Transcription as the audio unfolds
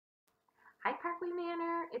Berkeley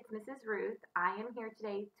Manor. It's Mrs. Ruth. I am here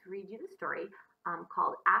today to read you the story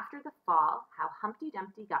called After the Fall, How Humpty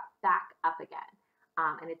Dumpty Got Back Up Again.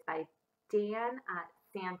 And it's by Dan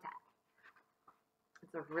Santat.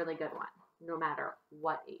 It's a really good one, no matter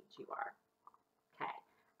what age you are. Okay,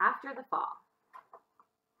 After the Fall.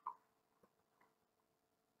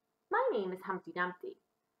 My name is Humpty Dumpty.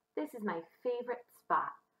 This is my favorite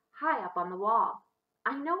spot, high up on the wall.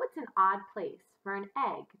 I know it's an odd place for an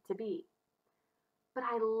egg to be, but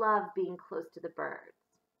I love being close to the birds.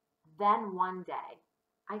 Then one day,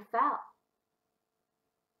 I fell.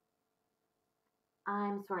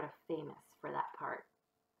 I'm sort of famous for that part.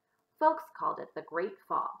 Folks called it the Great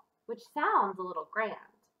Fall, which sounds a little grand.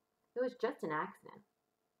 It was just an accident,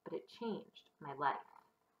 but it changed my life.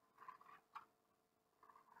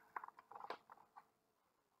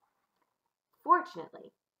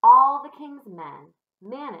 Fortunately, all the king's men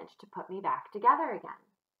managed to put me back together again.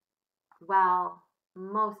 Well,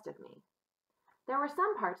 most of me. There were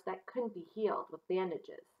some parts that couldn't be healed with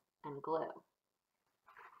bandages and glue.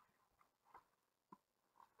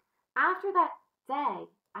 After that day,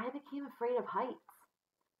 I became afraid of heights.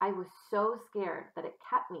 I was so scared that it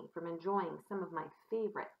kept me from enjoying some of my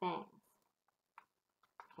favorite things.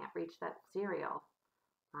 Can't reach that cereal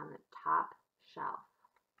on the top shelf.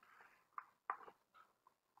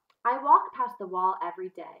 I walked past the wall every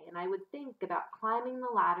day, and I would think about climbing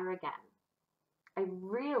the ladder again. I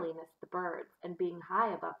really missed the birds and being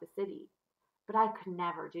high above the city, but I could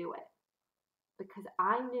never do it because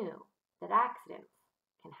I knew that accidents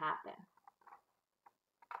can happen.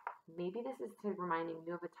 Maybe this is to reminding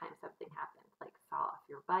you of a time something happened, like fall off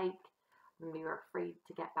your bike, and you were afraid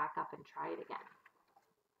to get back up and try it again.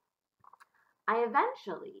 I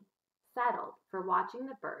eventually settled for watching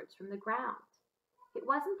the birds from the ground. It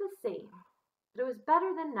wasn't the same, but it was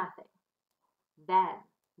better than nothing. Then,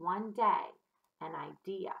 one day, an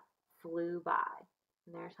idea flew by.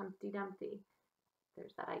 And there's Humpty Dumpty.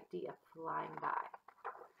 There's that idea flying by.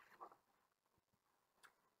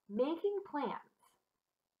 Making plans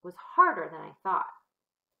was harder than I thought.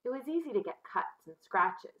 It was easy to get cuts and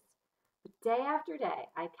scratches, but day after day,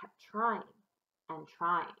 I kept trying and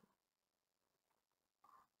trying.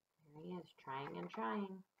 There he is, trying and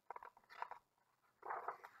trying.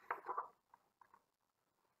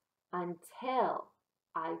 Until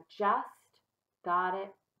I just got it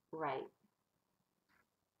right.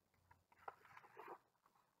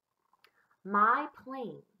 My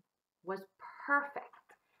plane was perfect,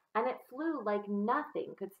 and it flew like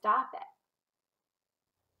nothing could stop it.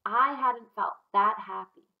 I hadn't felt that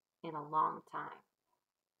happy in a long time.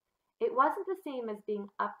 It wasn't the same as being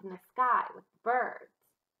up in the sky with the birds,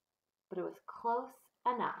 but it was close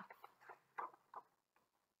enough.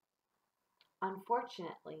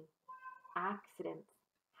 Unfortunately, accidents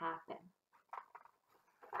happen.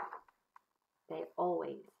 They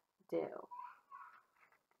always do.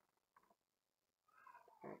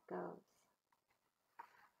 There it goes.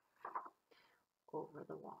 Over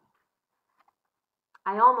the wall.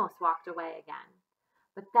 I almost walked away again,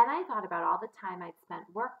 but then I thought about all the time I'd spent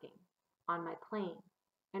working on my plane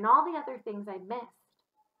and all the other things I'd missed.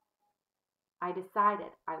 I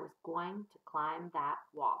decided I was going to climb that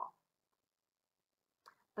wall.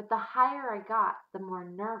 But the higher I got, the more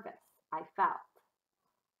nervous I felt.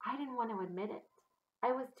 I didn't want to admit it.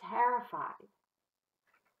 I was terrified.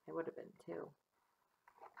 I would have been too.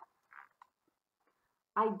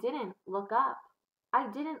 I didn't look up. I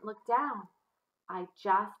didn't look down. I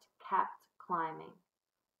just kept climbing,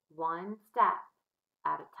 one step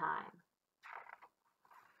at a time.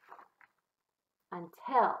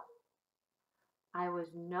 Until I was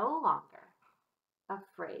no longer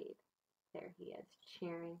afraid. There he is,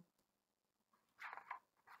 cheering.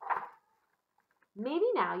 Maybe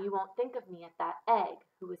now you won't think of me as that egg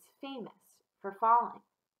who was famous for falling.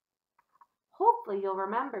 Hopefully you'll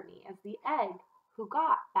remember me as the egg who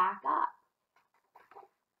got back up.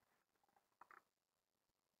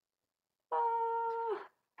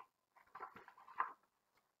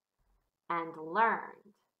 And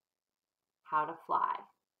learned how to fly.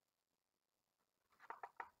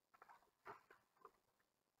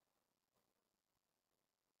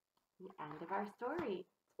 The end of our story.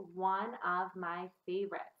 One of my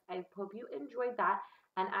favorites. I hope you enjoyed that.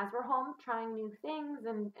 And as we're home trying new things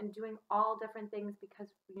and doing all different things because,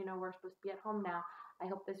 we're supposed to be at home now, I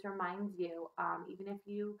hope this reminds you, even if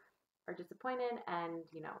you are disappointed and,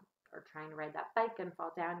 are trying to ride that bike and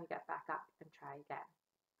fall down, you get back up and try again.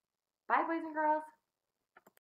 Bye, boys and girls.